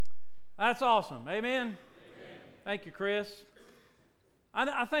That's awesome. Amen? Amen. Thank you, Chris.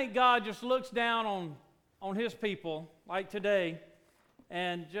 I think God just looks down on His people like today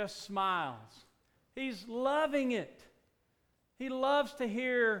and just smiles. He's loving it. He loves to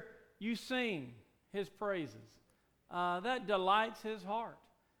hear you sing His praises. That delights His heart.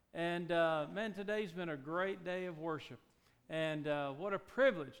 And man, today's been a great day of worship. And what a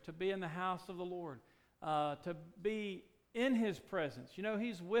privilege to be in the house of the Lord, to be in His presence. You know,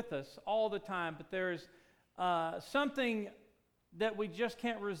 He's with us all the time, but there's something that we just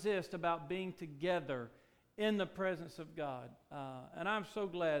can't resist about being together in the presence of God. And I'm so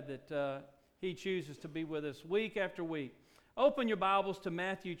glad that He chooses to be with us week after week. Open your Bibles to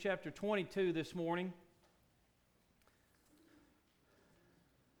Matthew chapter 22 this morning.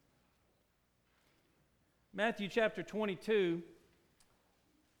 Matthew chapter 22,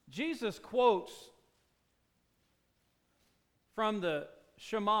 Jesus quotes from the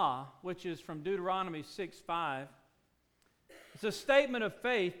Shema, which is from Deuteronomy 6:5. It's a statement of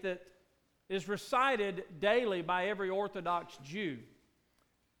faith that is recited daily by every Orthodox Jew.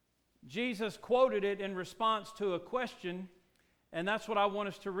 Jesus quoted it in response to a question, and that's what I want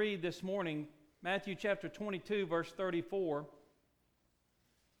us to read this morning. Matthew chapter 22, verse 34.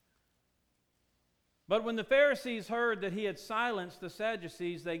 But when the Pharisees heard that He had silenced the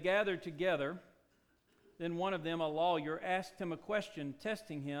Sadducees, they gathered together. Then one of them, a lawyer, asked Him a question,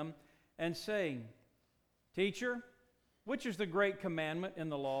 testing Him and saying, "Teacher, which is the great commandment in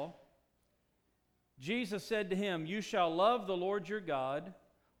the law?" Jesus said to him, "You shall love the Lord your God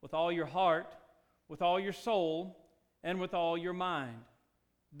with all your heart, with all your soul, and with all your mind.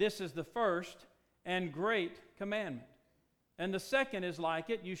 This is the first and great commandment. And the second is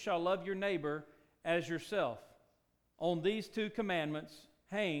like it, you shall love your neighbor as yourself. On these two commandments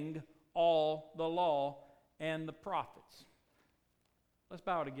hang all the law and the prophets." Let's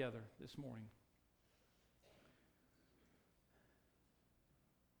bow together this morning.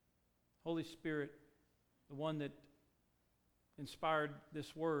 Holy Spirit, the one that inspired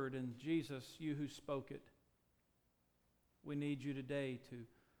this word, and Jesus, you who spoke it, we need you today to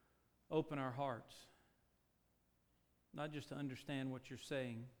open our hearts, not just to understand what you're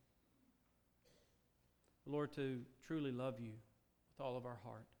saying, Lord, to truly love you with all of our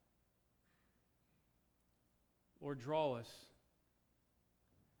heart. Lord, draw us,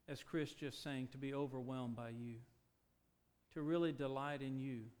 as Chris just sang, to be overwhelmed by you, to really delight in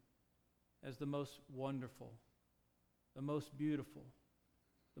you as the most wonderful, the most beautiful,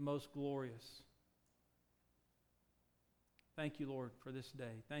 the most glorious. Thank you, Lord, for this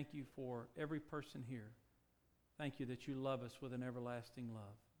day. Thank you for every person here. Thank you that you love us with an everlasting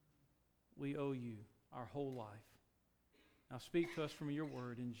love. We owe you our whole life. Now speak to us from your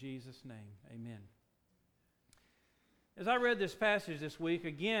word in Jesus' name. Amen. As I read this passage this week,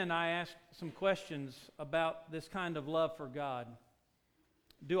 again, I asked some questions about this kind of love for God.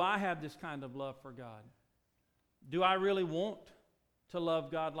 Do I have this kind of love for God? Do I really want to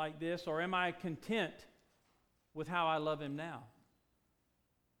love God like this, or am I content with how I love Him now?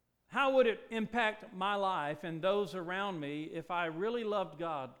 How would it impact my life and those around me if I really loved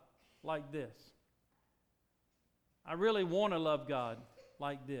God like this? I really want to love God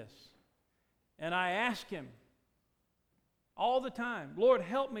like this. And I ask Him all the time, Lord,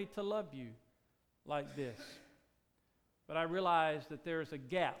 help me to love you like this. But I realize that there's a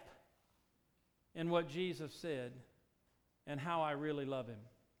gap in what Jesus said and how I really love Him.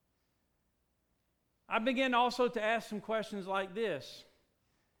 I began also to ask some questions like this.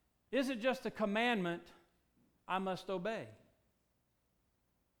 Is it just a commandment I must obey?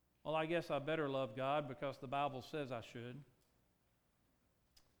 Well, I guess I better love God because the Bible says I should.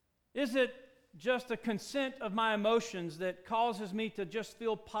 Is it just a consent of my emotions that causes me to just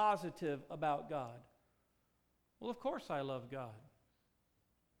feel positive about God? Well, of course I love God.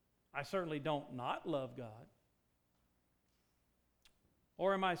 I certainly don't not love God.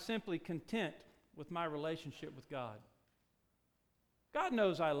 Or am I simply content with my relationship with God? God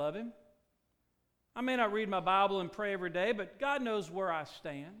knows I love Him. I may not read my Bible and pray every day, but God knows where I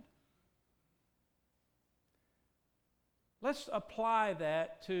stand. Let's apply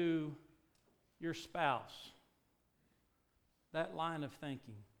that to your spouse, that line of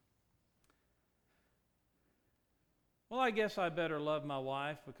thinking. Well, I guess I better love my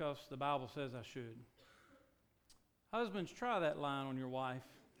wife because the Bible says I should. Husbands, try that line on your wife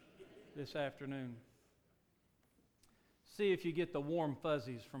this afternoon. See if you get the warm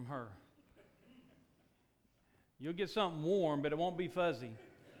fuzzies from her. You'll get something warm, but it won't be fuzzy.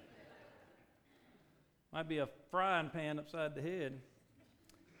 Might be a frying pan upside the head.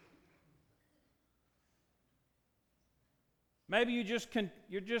 Maybe you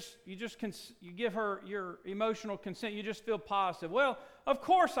give her your emotional consent. You just feel positive. Well, of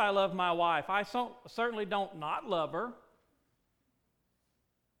course I love my wife. I certainly don't not love her.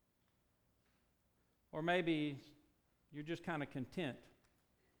 Or maybe you're just kind of content.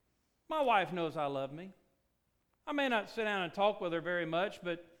 My wife knows I love me. I may not sit down and talk with her very much,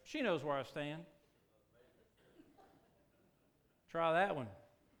 but she knows where I stand. Try that one.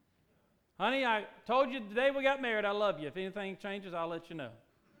 Honey, I told you the day we got married, I love you. If anything changes, I'll let you know.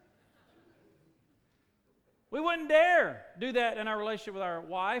 We wouldn't dare do that in our relationship with our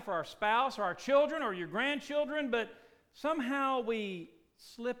wife or our spouse or our children or your grandchildren, but somehow we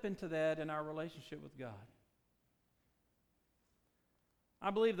slip into that in our relationship with God. I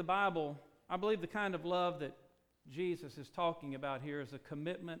believe the kind of love that Jesus is talking about here is a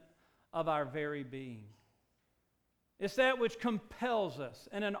commitment of our very being. It's that which compels us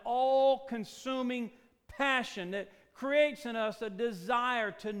and an all-consuming passion that creates in us a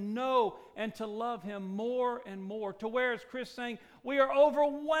desire to know and to love Him more and more, to where, as Chris saying, we are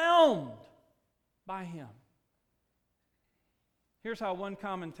overwhelmed by Him. Here's how one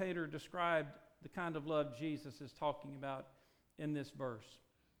commentator described the kind of love Jesus is talking about in this verse.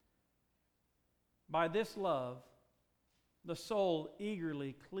 By this love, the soul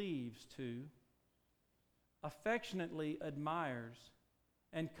eagerly cleaves to, affectionately admires,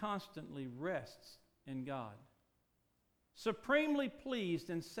 and constantly rests in God, supremely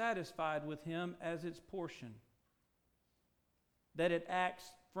pleased and satisfied with Him as its portion, that it acts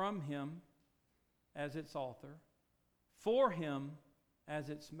from Him as its author, for Him as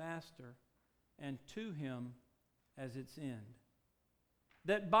its master, and to Him as its end.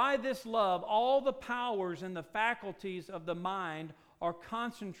 That by this love, all the powers and the faculties of the mind are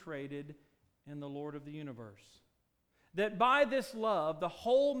concentrated in the Lord of the universe. That by this love, the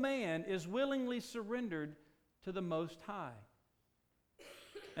whole man is willingly surrendered to the Most High.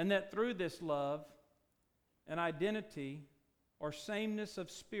 And that through this love, an identity or sameness of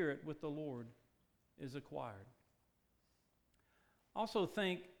spirit with the Lord is acquired. Also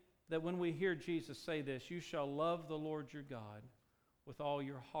think that when we hear Jesus say this, you shall love the Lord your God with all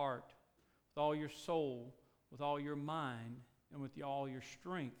your heart, with all your soul, with all your mind, and with all your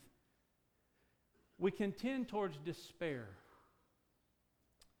strength, we can tend towards despair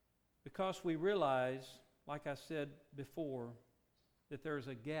because we realize, like I said before, that there is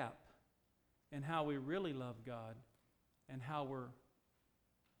a gap in how we really love God and how we're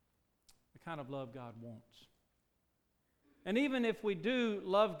the kind of love God wants. And even if we do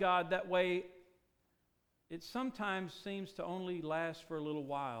love God that way, it sometimes seems to only last for a little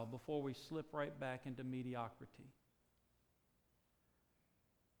while before we slip right back into mediocrity.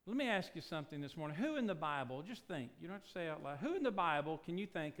 Let me ask you something this morning. Who in the Bible, just think, you don't have to say it out loud, who in the Bible can you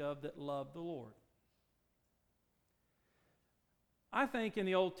think of that loved the Lord? I think in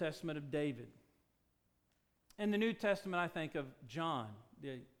the Old Testament of David. In the New Testament, I think of John,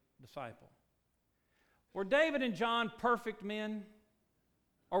 the disciple. Were David and John perfect men,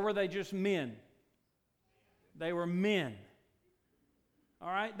 or were they just men? They were men. All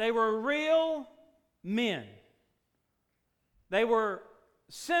right? They were real men. They were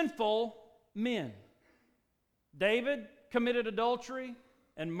sinful men. David committed adultery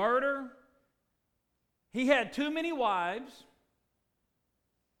and murder. He had too many wives.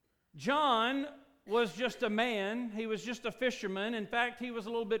 John was just a man. He was just a fisherman. In fact, he was a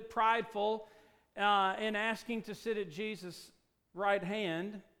little bit prideful in asking to sit at Jesus' right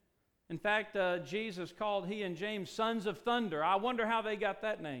hand. In fact, Jesus called he and James sons of thunder. I wonder how they got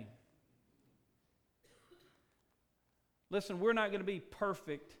that name. Listen, we're not going to be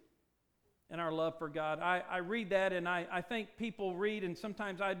perfect in our love for God. I read that, and I think people read, and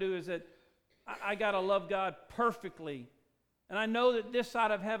sometimes I do, is that I got to love God perfectly. And I know that this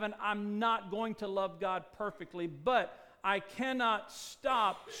side of heaven, I'm not going to love God perfectly, but I cannot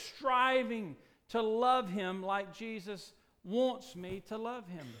stop striving to love Him like Jesus wants me to love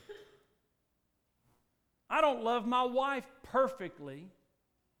Him. I don't love my wife perfectly.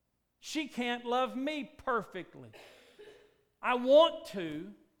 She can't love me perfectly. I want to,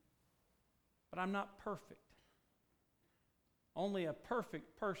 but I'm not perfect. Only a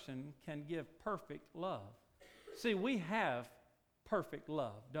perfect person can give perfect love. See, we have perfect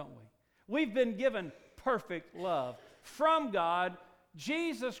love, don't we? We've been given perfect love from God.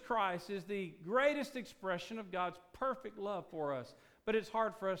 Jesus Christ is the greatest expression of God's perfect love for us. But it's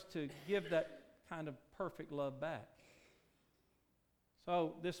hard for us to give that kind of perfect love back.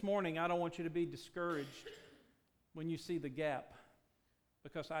 So this morning, I don't want you to be discouraged when you see the gap,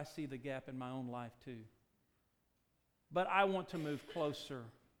 because I see the gap in my own life too. But I want to move closer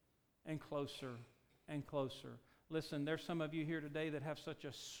and closer and closer, Listen, there's some of you here today that have such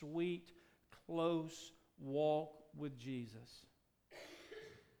a sweet, close walk with Jesus.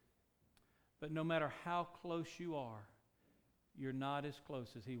 But no matter how close you are, you're not as close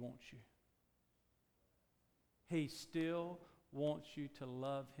as He wants you. He still wants you to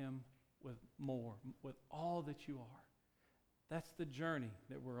love Him with more, with all that you are. That's the journey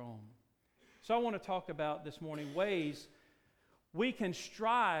that we're on. So I want to talk about this morning ways we can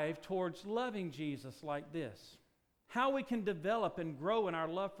strive towards loving Jesus like this. How we can develop and grow in our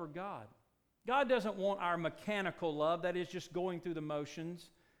love for God. God doesn't want our mechanical love, that is just going through the motions.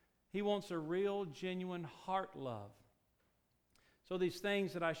 He wants a real, genuine heart love. So these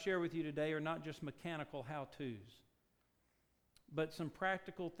things that I share with you today are not just mechanical how-tos, but some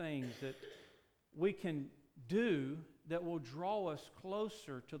practical things that we can do that will draw us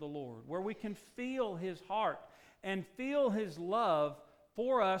closer to the Lord, where we can feel His heart and feel His love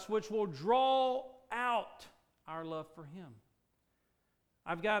for us, which will draw out our love for Him.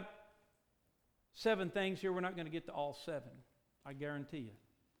 I've got 7 things here. We're not going to get to all 7, I guarantee you.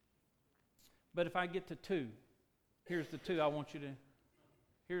 But if I get to 2, here's the 2 I want you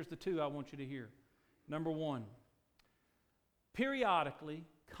to hear. Number 1, periodically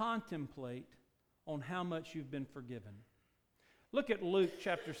contemplate on how much you've been forgiven. Look at Luke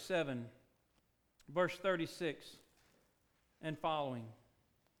chapter 7, verse 36 and following.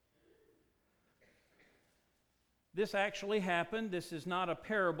 This actually happened. This is not a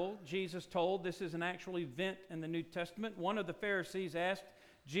parable Jesus told. This is an actual event in the New Testament. One of the Pharisees asked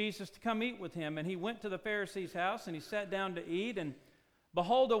Jesus to come eat with him, and he went to the Pharisee's house, and he sat down to eat, and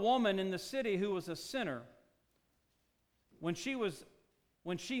behold, a woman in the city who was a sinner. When she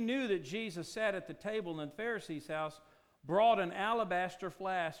knew that Jesus sat at the table in the Pharisee's house, brought an alabaster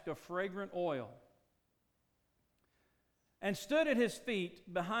flask of fragrant oil, and stood at his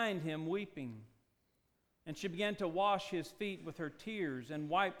feet behind him weeping. And she began to wash his feet with her tears and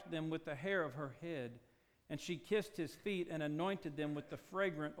wiped them with the hair of her head. And she kissed his feet and anointed them with the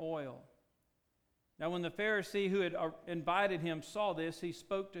fragrant oil. Now when the Pharisee who had invited him saw this, he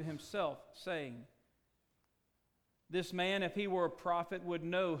spoke to himself, saying, "This man, if he were a prophet, would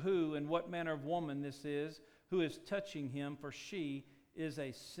know who and what manner of woman this is who is touching him, for she is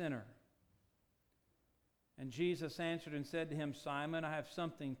a sinner." And Jesus answered and said to him, "Simon, I have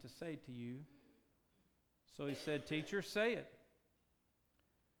something to say to you." So he said, "Teacher, say it."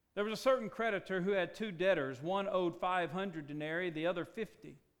 There was a certain creditor who had 2 debtors. One owed 500 denarii, the other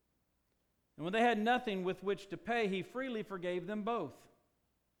 50. And when they had nothing with which to pay, he freely forgave them both.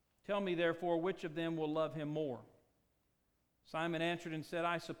 "Tell me, therefore, which of them will love him more?" Simon answered and said,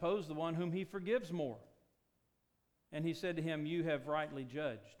 "I suppose the one whom he forgives more." And he said to him, "You have rightly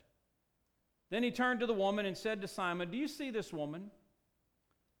judged." Then he turned to the woman and said to Simon, "Do you see this woman?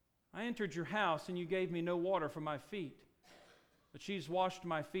 I entered your house, and you gave me no water for my feet, but she's washed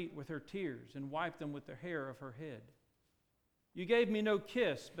my feet with her tears and wiped them with the hair of her head. You gave me no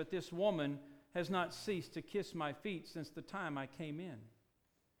kiss, but this woman has not ceased to kiss my feet since the time I came in.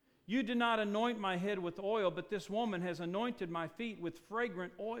 You did not anoint my head with oil, but this woman has anointed my feet with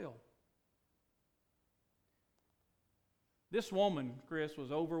fragrant oil." This woman, Chris,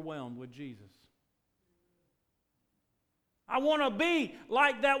 was overwhelmed with Jesus. I want to be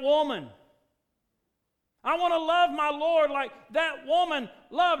like that woman. I want to love my Lord like that woman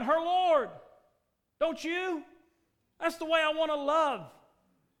loved her Lord. Don't you? That's the way I want to love,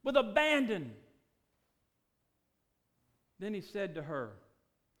 with abandon. Then he said to her,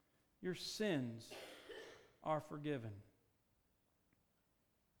 "Your sins are forgiven."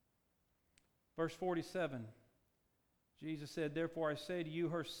 Verse 47, Jesus said, "Therefore I say to you,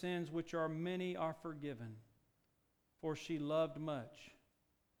 her sins, which are many, are forgiven. For she loved much.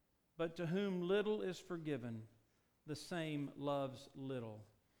 But to whom little is forgiven, the same loves little."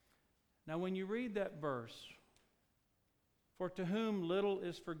 Now when you read that verse, "For to whom little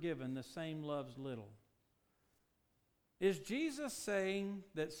is forgiven, the same loves little," is Jesus saying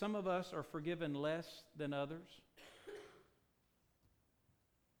that some of us are forgiven less than others?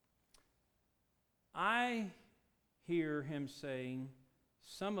 I hear him saying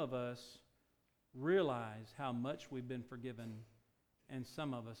some of us realize how much we've been forgiven, and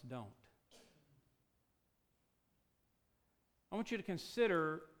some of us don't. I want you to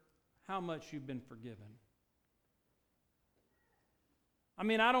consider how much you've been forgiven. I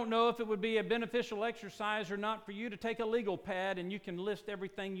mean, I don't know if it would be a beneficial exercise or not for you to take a legal pad and you can list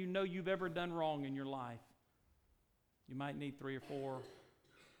everything you know you've ever done wrong in your life. You might need 3 or 4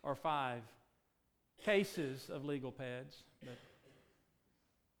 or 5 cases of legal pads, but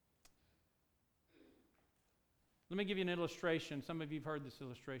let me give you an illustration. Some of you have heard this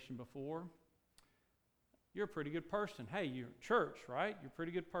illustration before. you're a pretty good person. Hey, you're in church, right? You're a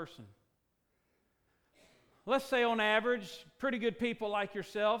pretty good person. Let's say on average, pretty good people like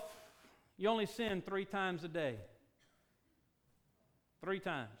yourself, you only sin 3 times a day. 3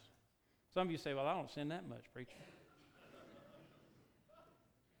 times. Some of you say, well, I don't sin that much, preacher.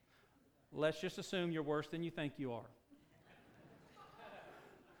 Let's just assume you're worse than you think you are.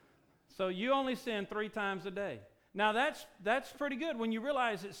 So you only sin 3 times a day. Now that's pretty good when you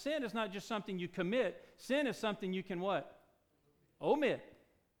realize that sin is not just something you commit. Sin is something you can what? Omit.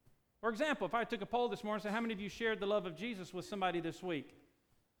 For example, if I took a poll this morning and said, how many of you shared the love of Jesus with somebody this week?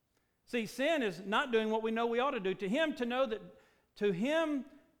 See, sin is not doing what we know we ought to do. To him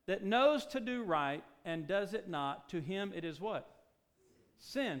that knows to do right and does it not, to him it is what?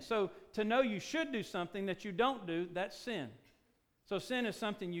 Sin. So to know you should do something that you don't do, that's sin. So sin is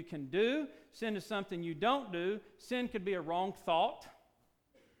something you can do. Sin is something you don't do. Sin could be a wrong thought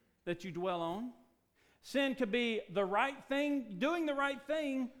that you dwell on. Sin could be the right thing, doing the right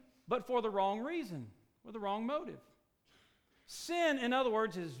thing, but for the wrong reason, with the wrong motive. Sin, in other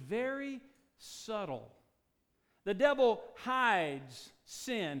words, is very subtle. The devil hides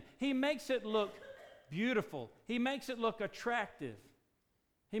sin. He makes it look beautiful. He makes it look attractive.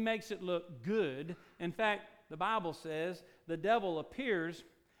 He makes it look good. In fact, the Bible says the devil appears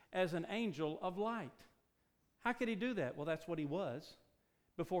as an angel of light. How could he do that? Well, that's what he was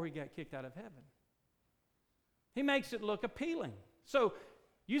before he got kicked out of heaven. He makes it look appealing. So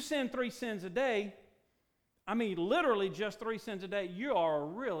you sin 3 sins a day, I mean literally just 3 sins a day, you are a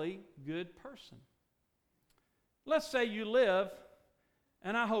really good person. Let's say you live,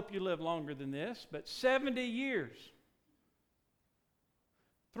 and I hope you live longer than this, but 70 years.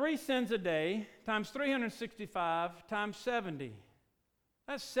 3 sins a day times 365 times 70.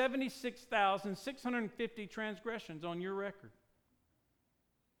 That's 76,650 transgressions on your record.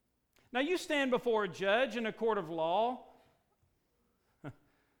 Now you stand before a judge in a court of law.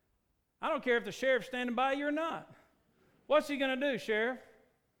 I don't care if the sheriff's standing by you or not. What's he going to do, sheriff?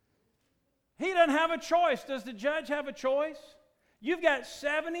 He doesn't have a choice. Does the judge have a choice? You've got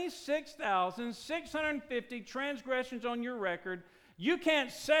 76,650 transgressions on your record. You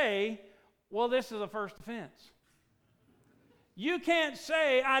can't say, well, this is a first offense. You can't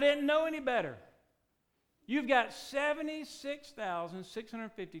say, I didn't know any better. You've got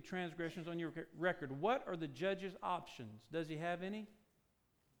 76,650 transgressions on your record. What are the judge's options? Does he have any?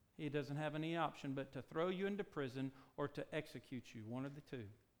 He doesn't have any option but to throw you into prison or to execute you, one of the two.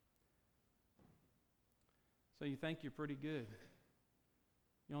 So you think you're pretty good.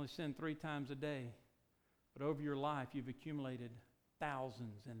 You only sin 3 times a day, but over your life you've accumulated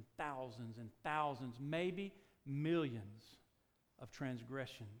thousands and thousands and thousands, maybe millions of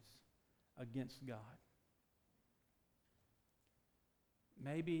transgressions against God.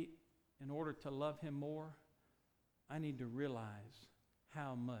 Maybe in order to love him more, I need to realize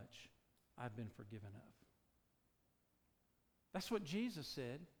how much I've been forgiven of. That's what Jesus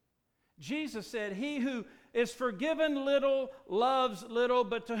said. Jesus said, he who is forgiven little loves little,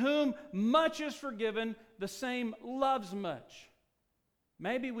 but to whom much is forgiven, the same loves much.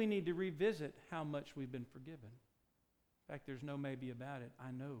 Maybe we need to revisit how much we've been forgiven. In fact, there's no maybe about it.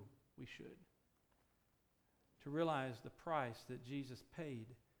 I know we should. To realize the price that Jesus paid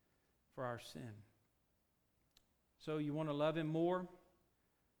for our sin. So you want to love him more?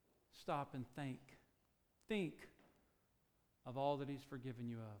 Stop and think. Think of all that he's forgiven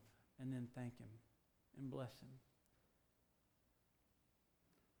you of, and then thank him and bless him.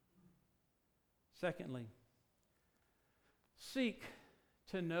 Secondly, seek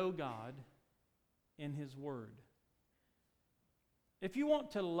to know God in his word. If you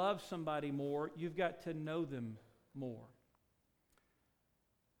want to love somebody more, you've got to know them more.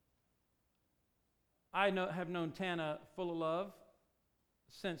 I have known Tana full of love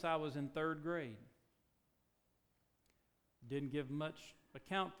since I was in 3rd grade. Didn't give much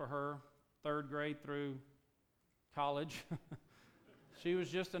account for her 3rd grade through college. She was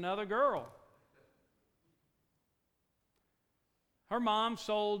just another girl. Her mom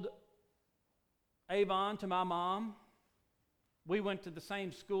sold Avon to my mom. We went to the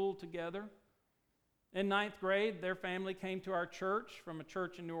same school together. In 9th grade, their family came to our church from a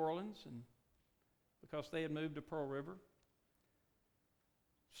church in New Orleans, and because they had moved to Pearl River.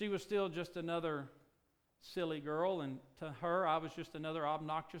 She was still just another silly girl, and to her, I was just another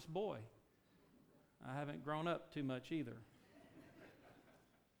obnoxious boy. I haven't grown up too much either.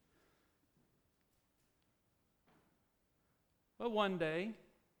 But one day,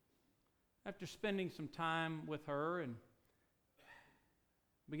 after spending some time with her and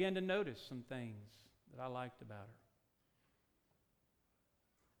began to notice some things that I liked about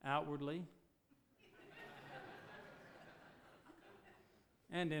her. Outwardly,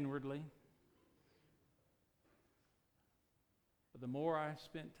 and inwardly. But the more I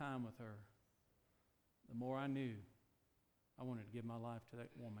spent time with her, the more I knew I wanted to give my life to that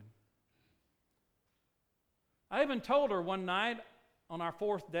woman. I even told her one night on our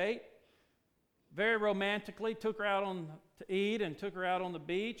 4th date, very romantically, took her out to eat and took her out on the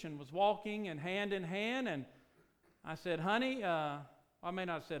beach and was walking and hand in hand. And I said, honey, I may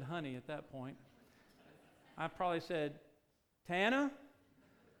not have said honey at that point. I probably said, Tana,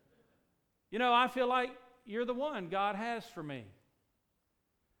 you know, I feel like you're the one God has for me.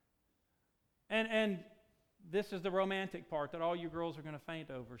 And this is the romantic part that all you girls are going to faint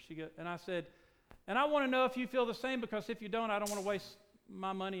over. And I said, and I want to know if you feel the same, because if you don't, I don't want to waste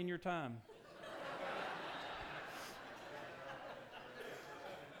my money and your time.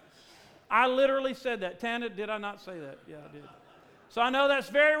 I literally said that. Tana, did I not say that? Yeah, I did. So I know that's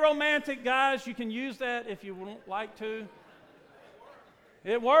very romantic, guys. You can use that if you would like to.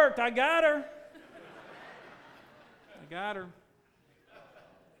 It worked. I got her. I got her.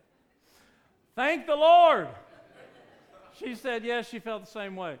 Thank the Lord. She said yes, she felt the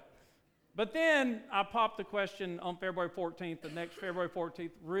same way. But then I popped the question on February 14th. The next February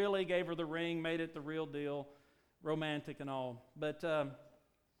 14th, really gave her the ring, made it the real deal, romantic and all. But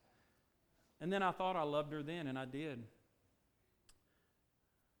and then I thought I loved her then, and I did.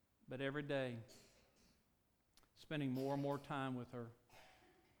 But every day, spending more and more time with her,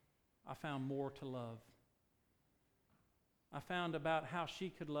 I found more to love. I found about how she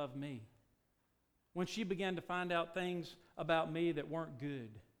could love me. When she began to find out things about me that weren't good.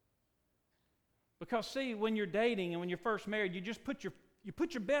 Because see, when you're dating and when you're first married, you just put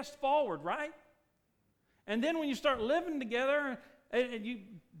your best forward, right? And then when you start living together,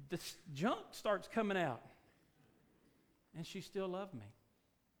 this junk starts coming out. And she still loved me.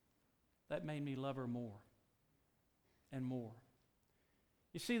 That made me love her more and more.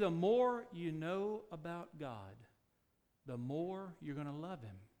 You see, the more you know about God, the more you're going to love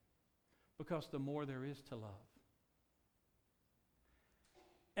Him, because the more there is to love.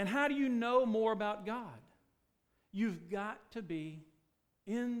 And how do you know more about God? You've got to be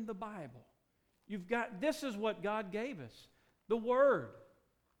in the Bible. This is what God gave us, the Word.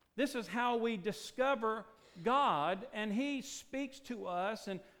 This is how we discover God, and He speaks to us,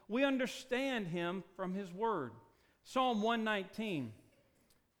 and we understand Him from His Word. Psalm 119.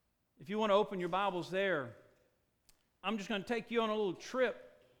 If you want to open your Bibles there, I'm just going to take you on a little trip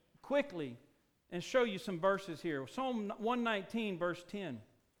quickly and show you some verses here. Psalm 119, verse 10.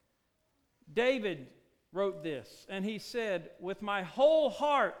 David wrote this, and he said, with my whole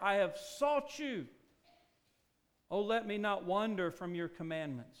heart I have sought you. Oh, let me not wander from your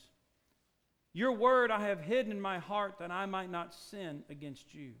commandments. Your word I have hidden in my heart, that I might not sin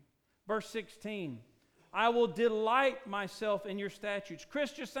against you. Verse 16, I will delight myself in your statutes.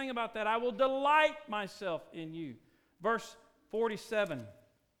 Chris, just think about that. I will delight myself in you. Verse 47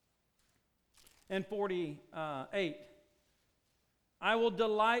 and 48. I will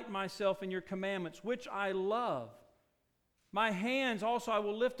delight myself in your commandments, which I love. My hands also I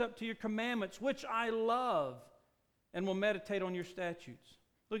will lift up to your commandments, which I love, and will meditate on your statutes.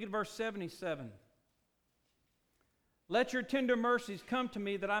 Look at verse 77. Let your tender mercies come to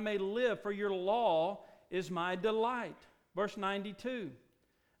me, that I may live, for your law is my delight. Verse 92.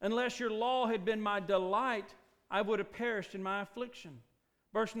 Unless your law had been my delight, I would have perished in my affliction.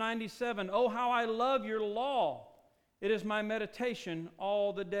 Verse 97. Oh, how I love your law. It is my meditation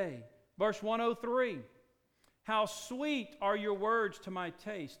all the day. Verse 103. How sweet are your words to my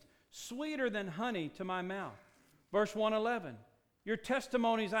taste, sweeter than honey to my mouth. Verse 111. Your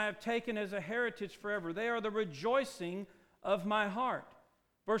testimonies I have taken as a heritage forever. They are the rejoicing of my heart.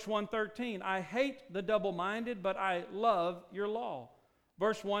 Verse 113. I hate the double-minded, but I love your law.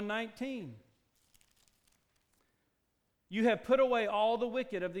 Verse 119. You have put away all the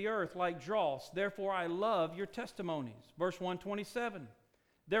wicked of the earth like dross. Therefore I love your testimonies. Verse 127.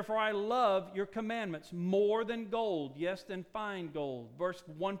 Therefore I love your commandments more than gold, yes, than fine gold. Verse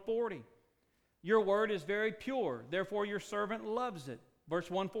 140. Your word is very pure. Therefore your servant loves it.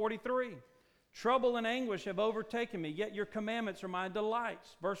 Verse 143. Trouble and anguish have overtaken me, yet your commandments are my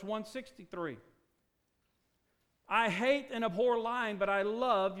delights. Verse 163. I hate and abhor lying, but I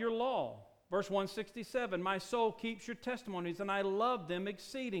love your law. Verse 167, my soul keeps your testimonies, and I love them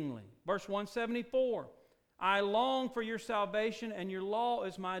exceedingly. Verse 174, I long for your salvation, and your law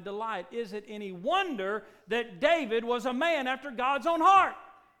is my delight. Is it any wonder that David was a man after God's own heart?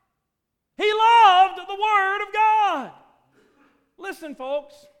 He loved the Word of God. Listen,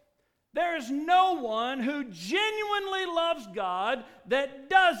 folks, There's no one who genuinely loves God that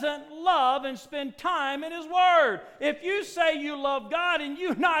doesn't love and spend time in His Word. If you say you love God and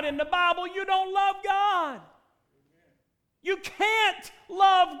you're not in the Bible, you don't love God. You can't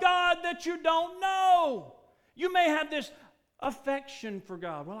love God that you don't know. You may have this affection for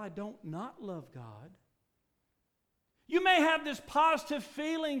God. Well, I don't not love God. You may have this positive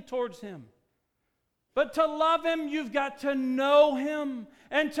feeling towards Him. But to love Him, you've got to know Him.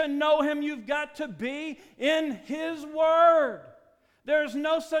 And to know Him, you've got to be in His Word. There's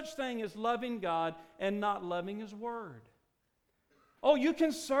no such thing as loving God and not loving His Word. Oh, you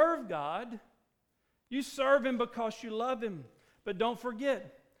can serve God. You serve Him because you love Him. But don't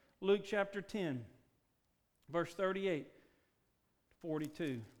forget, Luke chapter 10, verse 38,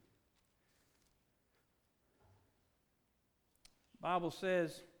 42. The Bible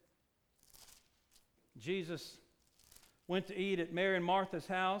says, Jesus went to eat at Mary and Martha's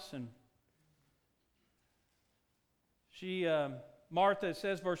house, and Martha, it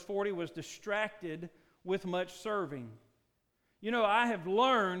says, verse 40, was distracted with much serving. You know, I have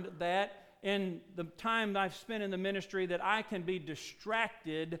learned that in the time I've spent in the ministry that I can be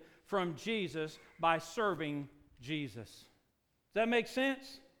distracted from Jesus by serving Jesus. Does that make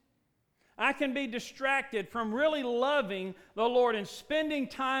sense? I can be distracted from really loving the Lord and spending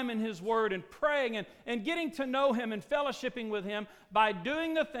time in His Word and praying and getting to know Him and fellowshipping with Him by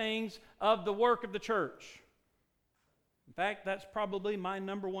doing the things of the work of the church. In fact, that's probably my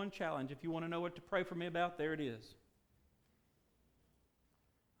number one challenge. If you want to know what to pray for me about, there it is.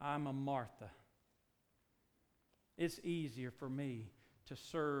 I'm a Martha. It's easier for me to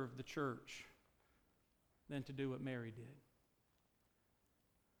serve the church than to do what Mary did.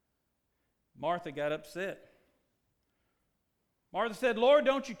 Martha got upset. Martha said, Lord,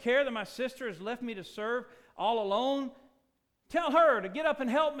 don't you care that my sister has left me to serve all alone? Tell her to get up and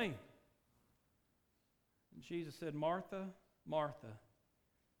help me. And Jesus said, Martha, Martha,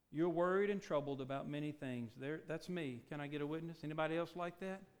 you're worried and troubled about many things. That's me. Can I get a witness? Anybody else like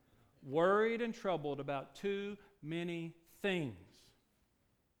that? Worried and troubled about too many things.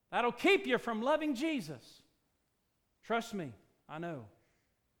 That'll keep you from loving Jesus. Trust me, I know.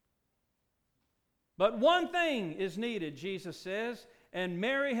 But one thing is needed, Jesus says, and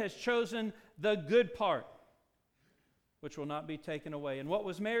Mary has chosen the good part, which will not be taken away. And what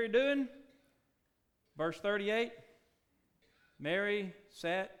was Mary doing? Verse 38, Mary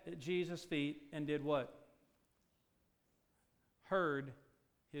sat at Jesus' feet and did what? Heard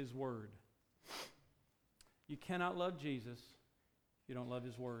His Word. You cannot love Jesus if you don't love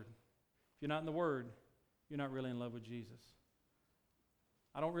His Word. If you're not in the Word, you're not really in love with Jesus.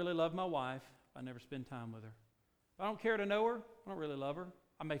 I don't really love my wife if I never spend time with her. If I don't care to know her, I don't really love her.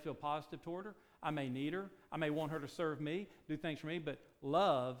 I may feel positive toward her. I may need her. I may want her to serve me, do things for me, but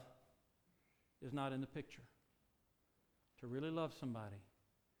love is not in the picture. To really love somebody,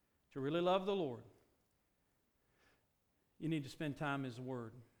 to really love the Lord, you need to spend time in His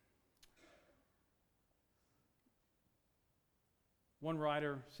Word. One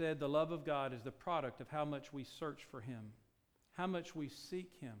writer said, the love of God is the product of how much we search for Him, how much we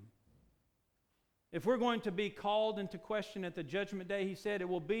seek Him. If we're going to be called into question at the judgment day, he said, it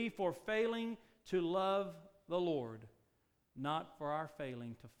will be for failing to love the Lord, not for our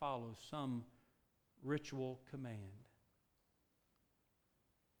failing to follow some ritual command.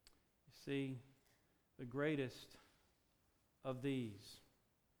 You see, the greatest of these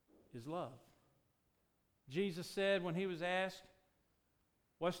is love. Jesus said when He was asked,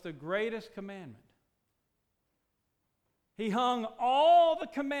 what's the greatest commandment? He hung all the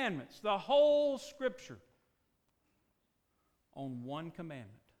commandments, the whole Scripture, on one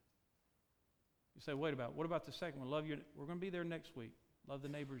commandment. You say, wait about, what about the second one? Love your, we're going to be there next week. Love the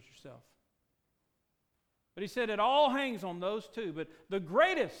neighbor as yourself. But He said it all hangs on those two. But the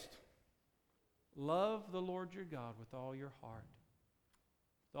greatest, love the Lord your God with all your heart,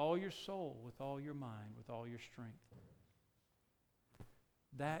 with all your soul, with all your mind, with all your strength.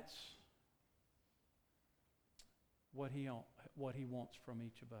 That's what He wants from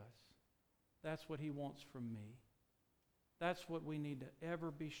each of us. That's what He wants from me. That's what we need to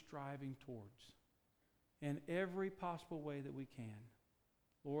ever be striving towards in every possible way that we can.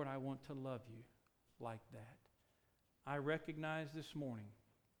 Lord, I want to love You like that. I recognize this morning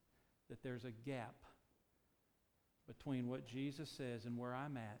that there's a gap between what Jesus says and where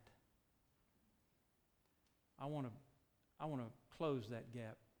I'm at. I want to close that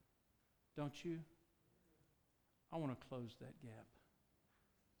gap. Don't you? I want to close that gap.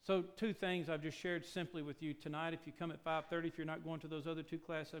 So 2 things I've just shared simply with you tonight. If you come at 5:30, if you're not going to those other 2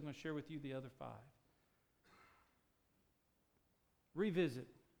 classes, I'm going to share with you the other 5. Revisit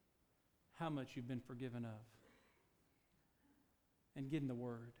how much you've been forgiven of. And get in the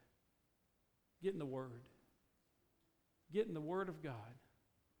Word. Get in the Word. Get in the Word of God.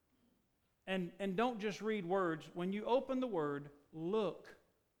 And don't just read words. When you open the Word, look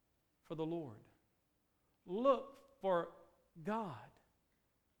for the Lord. Look for God.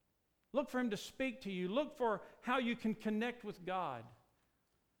 Look for Him to speak to you. Look for how you can connect with God.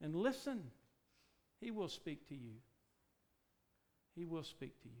 And listen. He will speak to you. He will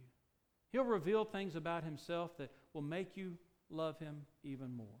speak to you. He'll reveal things about Himself that will make you love Him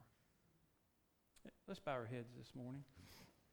even more. Let's bow our heads this morning.